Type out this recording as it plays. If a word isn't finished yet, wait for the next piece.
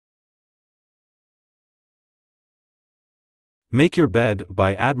Make Your Bed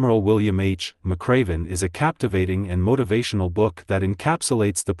by Admiral William H. McRaven is a captivating and motivational book that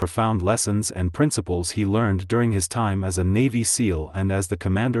encapsulates the profound lessons and principles he learned during his time as a Navy SEAL and as the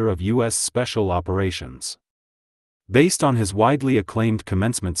commander of U.S. Special Operations. Based on his widely acclaimed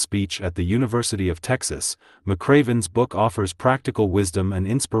commencement speech at the University of Texas, McRaven's book offers practical wisdom and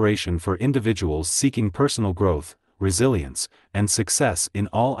inspiration for individuals seeking personal growth, resilience, and success in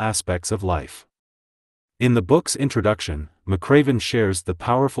all aspects of life. In the book's introduction, McRaven shares the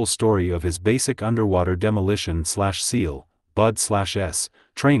powerful story of his basic underwater demolition/SEAL, BUD/S,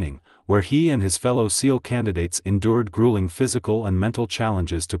 training, where he and his fellow SEAL candidates endured grueling physical and mental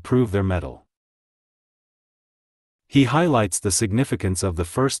challenges to prove their mettle. He highlights the significance of the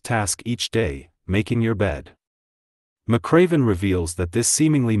first task each day, making your bed. McRaven reveals that this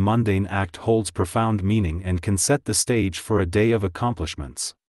seemingly mundane act holds profound meaning and can set the stage for a day of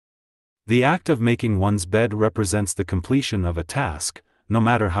accomplishments. The act of making one's bed represents the completion of a task, no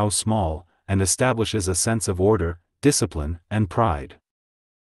matter how small, and establishes a sense of order, discipline, and pride.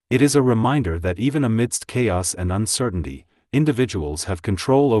 It is a reminder that even amidst chaos and uncertainty, individuals have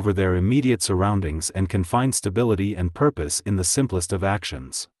control over their immediate surroundings and can find stability and purpose in the simplest of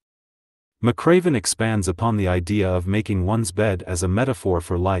actions. McRaven expands upon the idea of making one's bed as a metaphor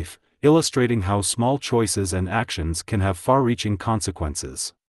for life, illustrating how small choices and actions can have far-reaching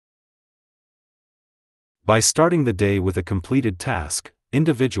consequences. By starting the day with a completed task,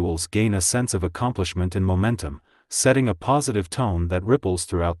 individuals gain a sense of accomplishment and momentum, setting a positive tone that ripples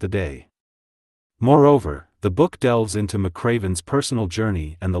throughout the day. Moreover, the book delves into McRaven's personal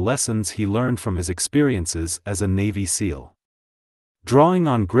journey and the lessons he learned from his experiences as a Navy SEAL. Drawing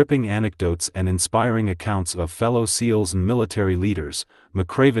on gripping anecdotes and inspiring accounts of fellow SEALs and military leaders,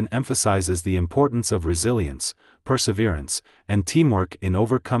 McRaven emphasizes the importance of resilience, perseverance, and teamwork in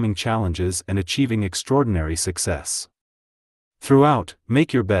overcoming challenges and achieving extraordinary success. Throughout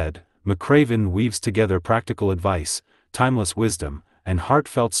Make Your Bed, McRaven weaves together practical advice, timeless wisdom, and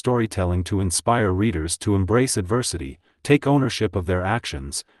heartfelt storytelling to inspire readers to embrace adversity, take ownership of their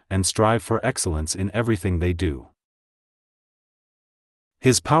actions, and strive for excellence in everything they do.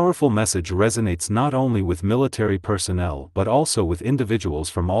 His powerful message resonates not only with military personnel but also with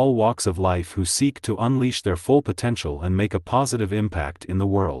individuals from all walks of life who seek to unleash their full potential and make a positive impact in the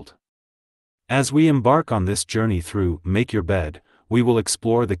world. As we embark on this journey through Make Your Bed, we will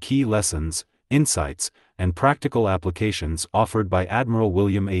explore the key lessons, insights, and practical applications offered by Admiral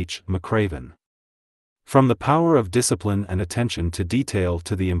William H. McRaven. From the power of discipline and attention to detail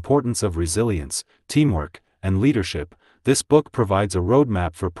to the importance of resilience, teamwork, and leadership, this book provides a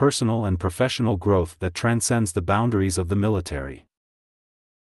roadmap for personal and professional growth that transcends the boundaries of the military.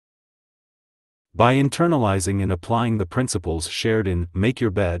 By internalizing and applying the principles shared in Make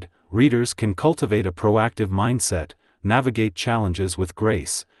Your Bed, readers can cultivate a proactive mindset, navigate challenges with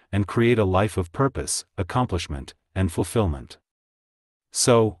grace, and create a life of purpose, accomplishment, and fulfillment.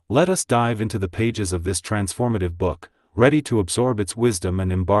 So, let us dive into the pages of this transformative book, ready to absorb its wisdom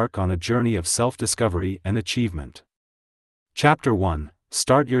and embark on a journey of self-discovery and achievement. Chapter 1: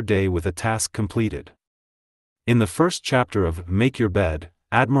 Start Your Day with a Task Completed. In the first chapter of Make Your Bed,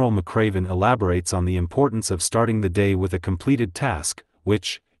 Admiral McRaven elaborates on the importance of starting the day with a completed task,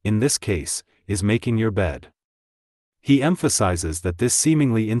 which, in this case, is making your bed. He emphasizes that this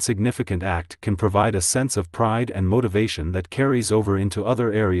seemingly insignificant act can provide a sense of pride and motivation that carries over into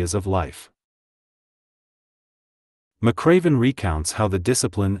other areas of life. McRaven recounts how the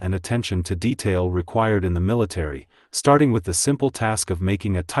discipline and attention to detail required in the military, starting with the simple task of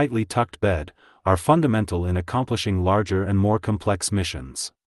making a tightly tucked bed, are fundamental in accomplishing larger and more complex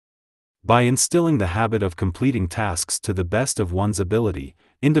missions. By instilling the habit of completing tasks to the best of one's ability,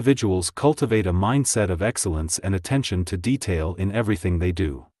 individuals cultivate a mindset of excellence and attention to detail in everything they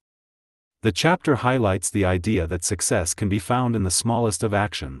do. The chapter highlights the idea that success can be found in the smallest of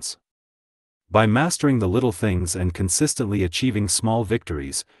actions. By mastering the little things and consistently achieving small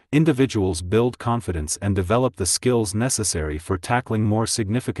victories, individuals build confidence and develop the skills necessary for tackling more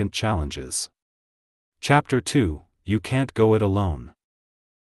significant challenges. Chapter 2: You Can't Go It Alone.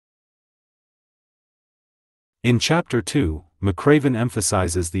 In Chapter 2, McRaven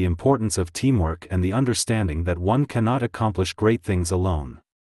emphasizes the importance of teamwork and the understanding that one cannot accomplish great things alone.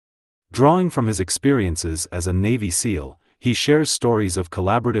 Drawing from his experiences as a Navy SEAL, he shares stories of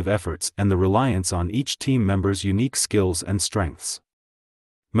collaborative efforts and the reliance on each team member's unique skills and strengths.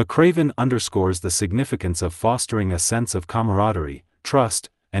 McRaven underscores the significance of fostering a sense of camaraderie, trust,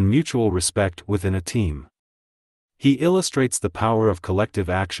 and mutual respect within a team. He illustrates the power of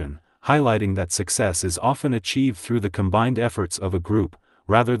collective action, highlighting that success is often achieved through the combined efforts of a group,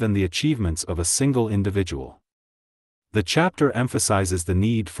 rather than the achievements of a single individual. The chapter emphasizes the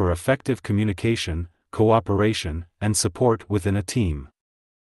need for effective communication, cooperation, and support within a team.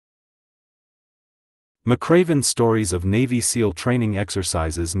 McRaven's stories of Navy SEAL training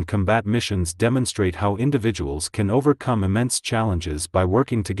exercises and combat missions demonstrate how individuals can overcome immense challenges by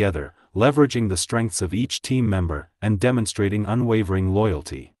working together, leveraging the strengths of each team member, and demonstrating unwavering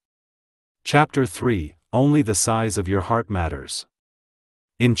loyalty. Chapter 3: Only the Size of Your Heart Matters.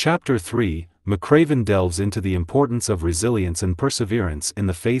 In Chapter 3, McRaven delves into the importance of resilience and perseverance in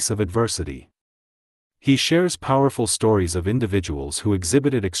the face of adversity. He shares powerful stories of individuals who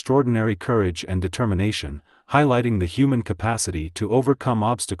exhibited extraordinary courage and determination, highlighting the human capacity to overcome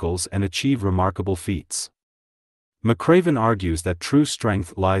obstacles and achieve remarkable feats. McRaven argues that true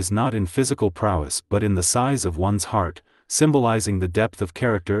strength lies not in physical prowess but in the size of one's heart, symbolizing the depth of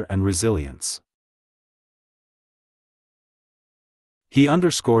character and resilience. He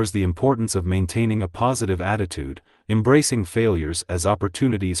underscores the importance of maintaining a positive attitude, embracing failures as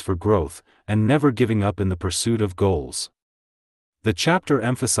opportunities for growth, and never giving up in the pursuit of goals. The chapter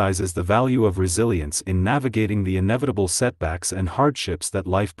emphasizes the value of resilience in navigating the inevitable setbacks and hardships that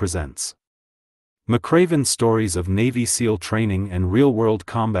life presents. McRaven's stories of Navy SEAL training and real-world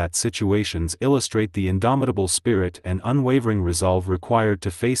combat situations illustrate the indomitable spirit and unwavering resolve required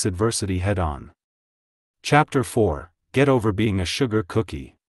to face adversity head-on. Chapter 4: Get Over Being a Sugar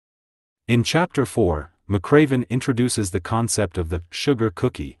Cookie. In Chapter 4, McRaven introduces the concept of the sugar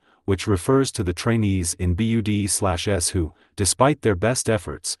cookie, which refers to the trainees in BUD/S who, despite their best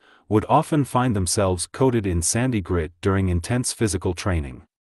efforts, would often find themselves coated in sandy grit during intense physical training.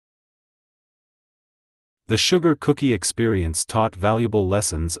 The sugar cookie experience taught valuable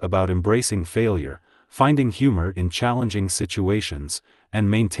lessons about embracing failure, finding humor in challenging situations, and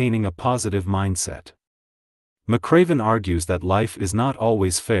maintaining a positive mindset. McRaven argues that life is not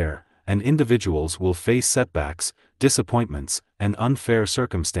always fair, and individuals will face setbacks, disappointments, and unfair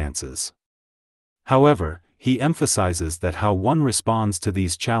circumstances. However, he emphasizes that how one responds to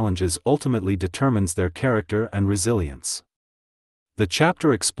these challenges ultimately determines their character and resilience. The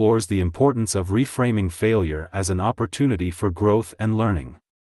chapter explores the importance of reframing failure as an opportunity for growth and learning.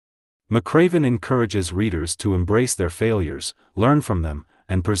 McRaven encourages readers to embrace their failures, learn from them,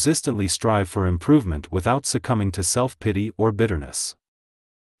 and persistently strive for improvement without succumbing to self-pity or bitterness.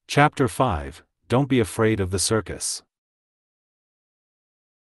 Chapter 5: Don't Be Afraid of the Circus.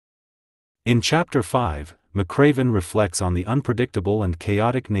 In Chapter 5, McRaven reflects on the unpredictable and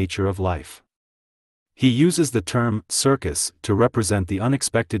chaotic nature of life. He uses the term circus to represent the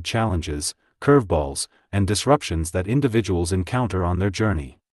unexpected challenges, curveballs, and disruptions that individuals encounter on their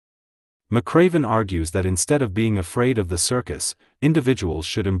journey. McRaven argues that instead of being afraid of the circus, individuals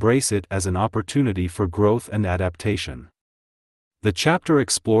should embrace it as an opportunity for growth and adaptation. The chapter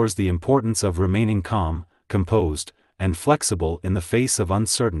explores the importance of remaining calm, composed, and flexible in the face of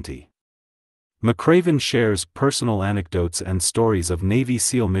uncertainty. McRaven shares personal anecdotes and stories of Navy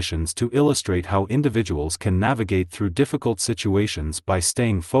SEAL missions to illustrate how individuals can navigate through difficult situations by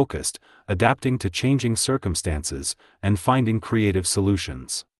staying focused, adapting to changing circumstances, and finding creative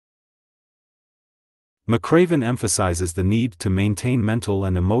solutions. McRaven emphasizes the need to maintain mental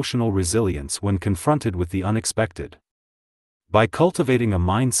and emotional resilience when confronted with the unexpected. By cultivating a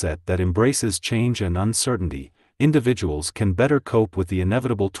mindset that embraces change and uncertainty, individuals can better cope with the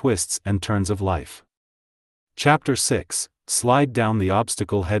inevitable twists and turns of life. Chapter 6: Slide Down the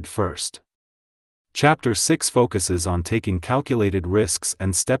Obstacle Head First. Chapter 6 focuses on taking calculated risks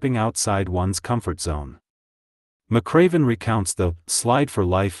and stepping outside one's comfort zone. McRaven recounts the Slide for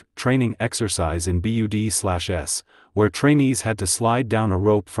Life training exercise in BUD/S, where trainees had to slide down a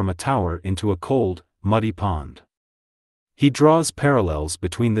rope from a tower into a cold, muddy pond. He draws parallels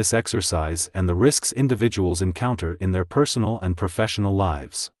between this exercise and the risks individuals encounter in their personal and professional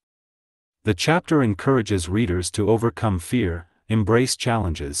lives. The chapter encourages readers to overcome fear, embrace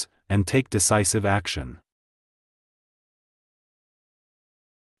challenges, and take decisive action.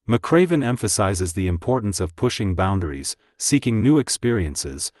 McRaven emphasizes the importance of pushing boundaries, seeking new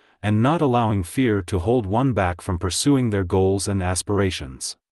experiences, and not allowing fear to hold one back from pursuing their goals and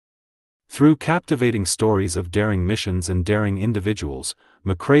aspirations. Through captivating stories of daring missions and daring individuals,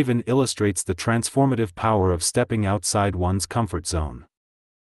 McRaven illustrates the transformative power of stepping outside one's comfort zone.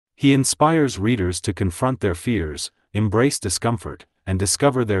 He inspires readers to confront their fears, embrace discomfort, and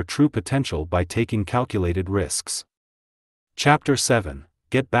discover their true potential by taking calculated risks. Chapter 7: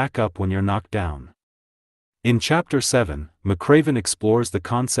 Get Back Up When You're Knocked Down. In Chapter 7, McRaven explores the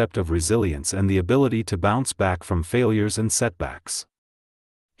concept of resilience and the ability to bounce back from failures and setbacks.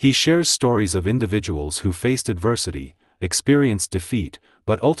 He shares stories of individuals who faced adversity, experienced defeat,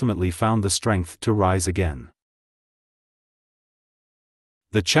 but ultimately found the strength to rise again.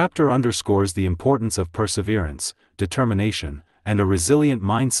 The chapter underscores the importance of perseverance, determination, and a resilient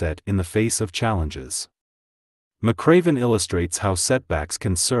mindset in the face of challenges. McRaven illustrates how setbacks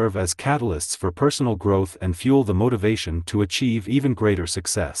can serve as catalysts for personal growth and fuel the motivation to achieve even greater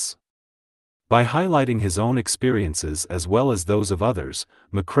success. By highlighting his own experiences as well as those of others,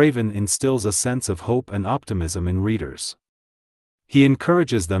 McRaven instills a sense of hope and optimism in readers. He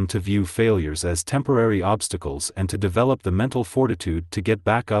encourages them to view failures as temporary obstacles and to develop the mental fortitude to get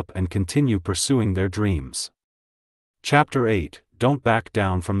back up and continue pursuing their dreams. Chapter 8: Don't Back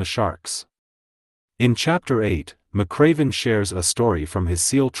Down from the Sharks. In Chapter 8, McRaven shares a story from his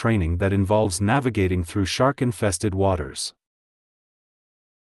SEAL training that involves navigating through shark-infested waters.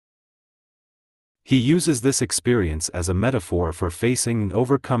 He uses this experience as a metaphor for facing and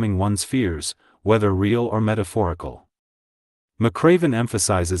overcoming one's fears, whether real or metaphorical. McRaven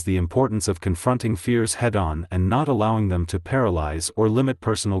emphasizes the importance of confronting fears head-on and not allowing them to paralyze or limit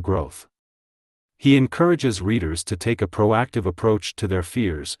personal growth. He encourages readers to take a proactive approach to their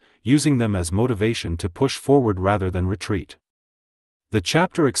fears, using them as motivation to push forward rather than retreat. The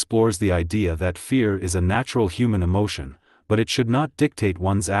chapter explores the idea that fear is a natural human emotion, but it should not dictate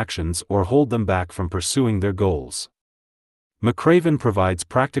one's actions or hold them back from pursuing their goals. McRaven provides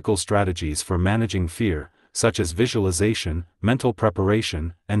practical strategies for managing fear, such as visualization, mental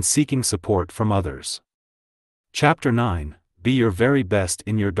preparation, and seeking support from others. Chapter 9: Be Your Very Best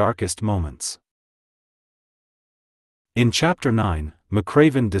in Your Darkest Moments. In Chapter 9,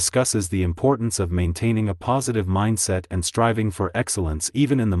 McRaven discusses the importance of maintaining a positive mindset and striving for excellence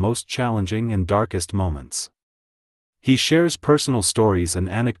even in the most challenging and darkest moments. He shares personal stories and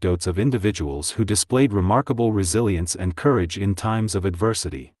anecdotes of individuals who displayed remarkable resilience and courage in times of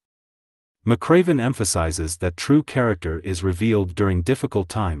adversity. McRaven emphasizes that true character is revealed during difficult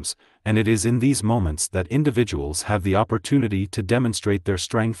times, and it is in these moments that individuals have the opportunity to demonstrate their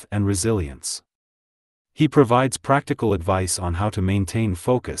strength and resilience. He provides practical advice on how to maintain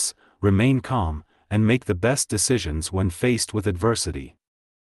focus, remain calm, and make the best decisions when faced with adversity.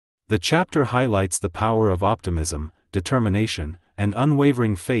 The chapter highlights the power of optimism, determination, and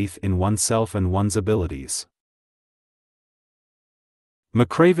unwavering faith in oneself and one's abilities.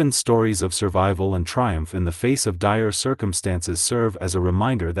 McRaven's stories of survival and triumph in the face of dire circumstances serve as a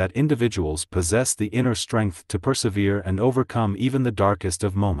reminder that individuals possess the inner strength to persevere and overcome even the darkest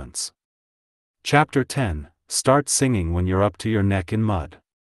of moments. Chapter 10: Start Singing When You're Up to Your Neck in Mud.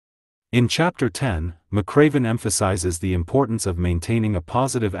 In Chapter 10, McRaven emphasizes the importance of maintaining a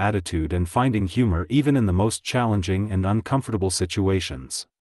positive attitude and finding humor even in the most challenging and uncomfortable situations.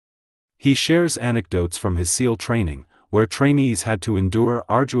 He shares anecdotes from his SEAL training, where trainees had to endure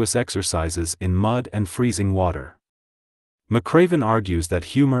arduous exercises in mud and freezing water. McRaven argues that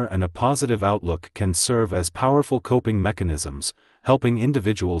humor and a positive outlook can serve as powerful coping mechanisms, helping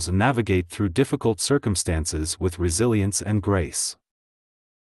individuals navigate through difficult circumstances with resilience and grace.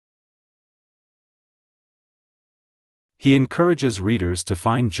 He encourages readers to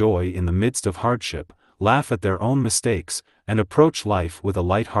find joy in the midst of hardship, laugh at their own mistakes, and approach life with a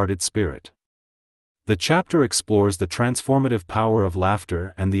light-hearted spirit. The chapter explores the transformative power of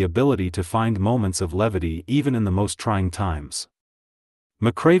laughter and the ability to find moments of levity even in the most trying times.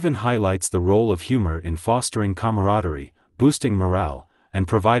 McRaven highlights the role of humor in fostering camaraderie, boosting morale, and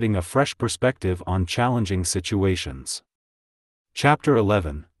providing a fresh perspective on challenging situations. Chapter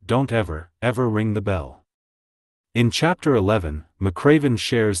 11: Don't Ever Ring the Bell. In Chapter 11, McRaven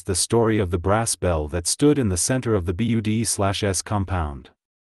shares the story of the brass bell that stood in the center of the BUD/S compound.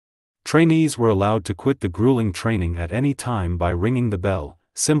 Trainees were allowed to quit the grueling training at any time by ringing the bell,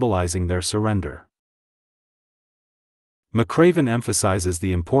 symbolizing their surrender. McRaven emphasizes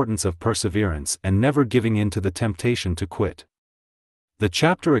the importance of perseverance and never giving in to the temptation to quit. The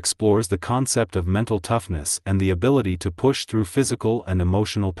chapter explores the concept of mental toughness and the ability to push through physical and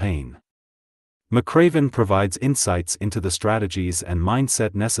emotional pain. McRaven provides insights into the strategies and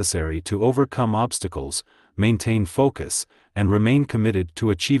mindset necessary to overcome obstacles, maintain focus, and remain committed to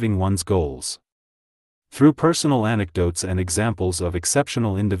achieving one's goals. Through personal anecdotes and examples of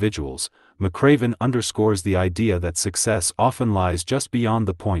exceptional individuals, McRaven underscores the idea that success often lies just beyond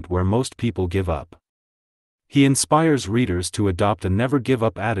the point where most people give up. He inspires readers to adopt a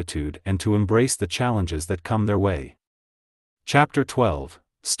never-give-up attitude and to embrace the challenges that come their way. Chapter 12: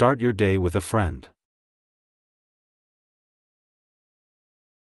 Start Your Day with a Friend.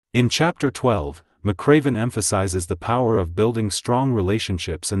 In Chapter 12, McRaven emphasizes the power of building strong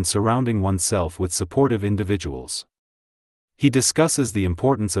relationships and surrounding oneself with supportive individuals. He discusses the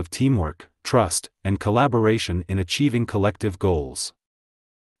importance of teamwork, trust, and collaboration in achieving collective goals.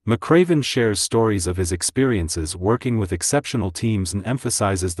 McRaven shares stories of his experiences working with exceptional teams and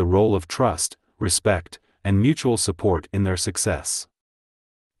emphasizes the role of trust, respect, and mutual support in their success.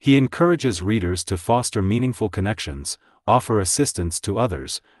 He encourages readers to foster meaningful connections, offer assistance to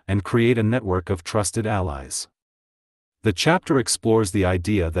others, and create a network of trusted allies. The chapter explores the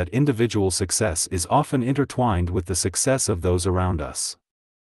idea that individual success is often intertwined with the success of those around us.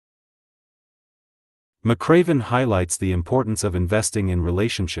 McRaven highlights the importance of investing in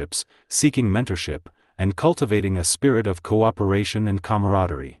relationships, seeking mentorship, and cultivating a spirit of cooperation and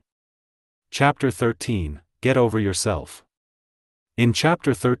camaraderie. Chapter 13, Get Over Yourself. In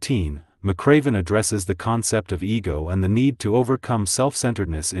Chapter 13, McRaven addresses the concept of ego and the need to overcome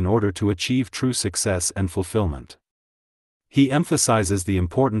self-centeredness in order to achieve true success and fulfillment. He emphasizes the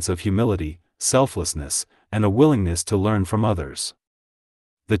importance of humility, selflessness, and a willingness to learn from others.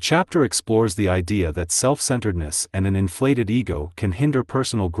 The chapter explores the idea that self-centeredness and an inflated ego can hinder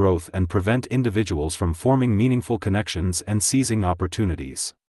personal growth and prevent individuals from forming meaningful connections and seizing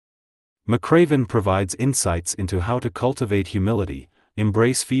opportunities. McRaven provides insights into how to cultivate humility,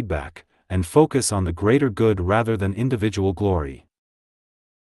 embrace feedback, and focus on the greater good rather than individual glory.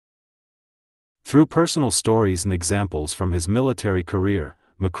 Through personal stories and examples from his military career,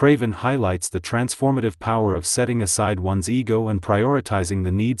 McRaven highlights the transformative power of setting aside one's ego and prioritizing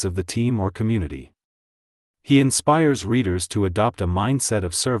the needs of the team or community. He inspires readers to adopt a mindset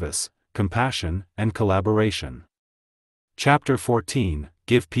of service, compassion, and collaboration. Chapter 14,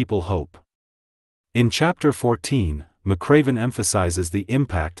 Give People Hope. In Chapter 14, McRaven emphasizes the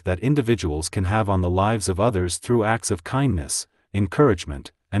impact that individuals can have on the lives of others through acts of kindness,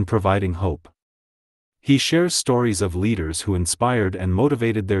 encouragement, and providing hope. He shares stories of leaders who inspired and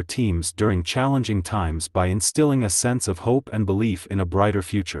motivated their teams during challenging times by instilling a sense of hope and belief in a brighter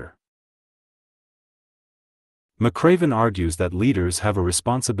future. McRaven argues that leaders have a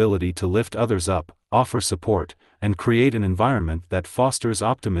responsibility to lift others up, offer support, and create an environment that fosters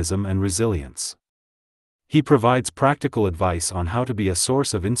optimism and resilience. He provides practical advice on how to be a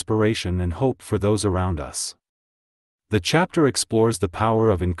source of inspiration and hope for those around us. The chapter explores the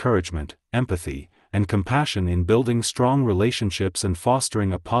power of encouragement, empathy, and compassion in building strong relationships and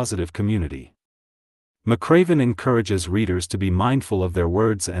fostering a positive community. McRaven encourages readers to be mindful of their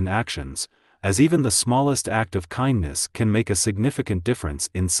words and actions, as even the smallest act of kindness can make a significant difference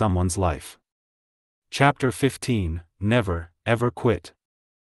in someone's life. Chapter 15, Never, Ever Quit.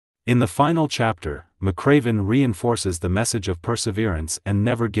 In the final chapter, McRaven reinforces the message of perseverance and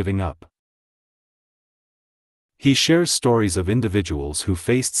never giving up. He shares stories of individuals who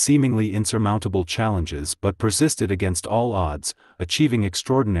faced seemingly insurmountable challenges but persisted against all odds, achieving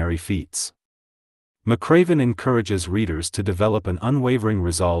extraordinary feats. McRaven encourages readers to develop an unwavering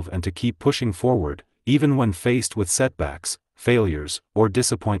resolve and to keep pushing forward, even when faced with setbacks, failures, or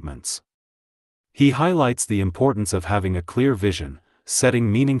disappointments. He highlights the importance of having a clear vision,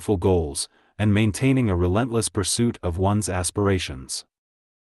 setting meaningful goals, and maintaining a relentless pursuit of one's aspirations.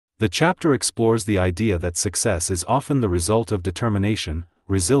 The chapter explores the idea that success is often the result of determination,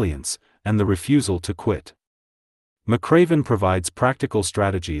 resilience, and the refusal to quit. McRaven provides practical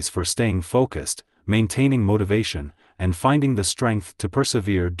strategies for staying focused, maintaining motivation, and finding the strength to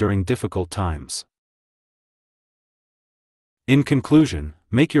persevere during difficult times. In conclusion,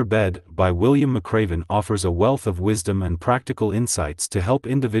 Make Your Bed by William McRaven offers a wealth of wisdom and practical insights to help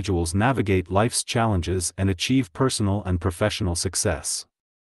individuals navigate life's challenges and achieve personal and professional success.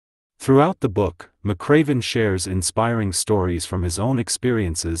 Throughout the book, McRaven shares inspiring stories from his own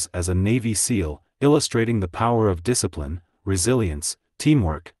experiences as a Navy SEAL, illustrating the power of discipline, resilience,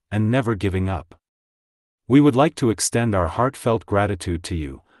 teamwork, and never giving up. We would like to extend our heartfelt gratitude to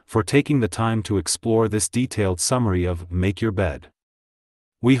you for taking the time to explore this detailed summary of Make Your Bed.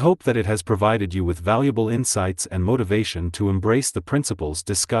 We hope that it has provided you with valuable insights and motivation to embrace the principles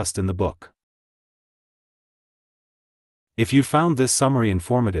discussed in the book. If you found this summary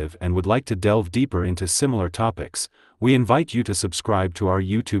informative and would like to delve deeper into similar topics, we invite you to subscribe to our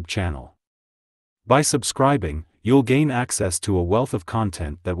YouTube channel. By subscribing, you'll gain access to a wealth of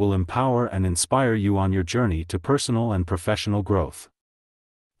content that will empower and inspire you on your journey to personal and professional growth.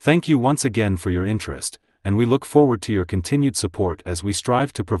 Thank you once again for your interest, and we look forward to your continued support as we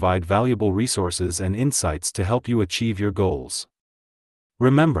strive to provide valuable resources and insights to help you achieve your goals.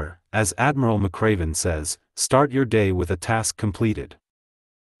 Remember, as Admiral McRaven says, start your day with a task completed.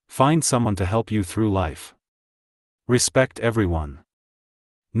 Find someone to help you through life. Respect everyone.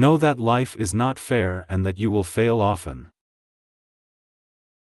 Know that life is not fair and that you will fail often.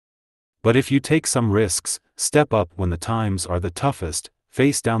 But if you take some risks, step up when the times are the toughest,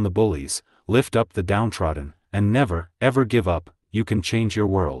 face down the bullies, lift up the downtrodden, and never, ever give up, you can change your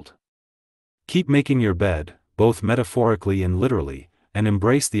world. Keep making your bed, both metaphorically and literally, and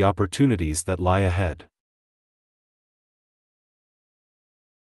embrace the opportunities that lie ahead.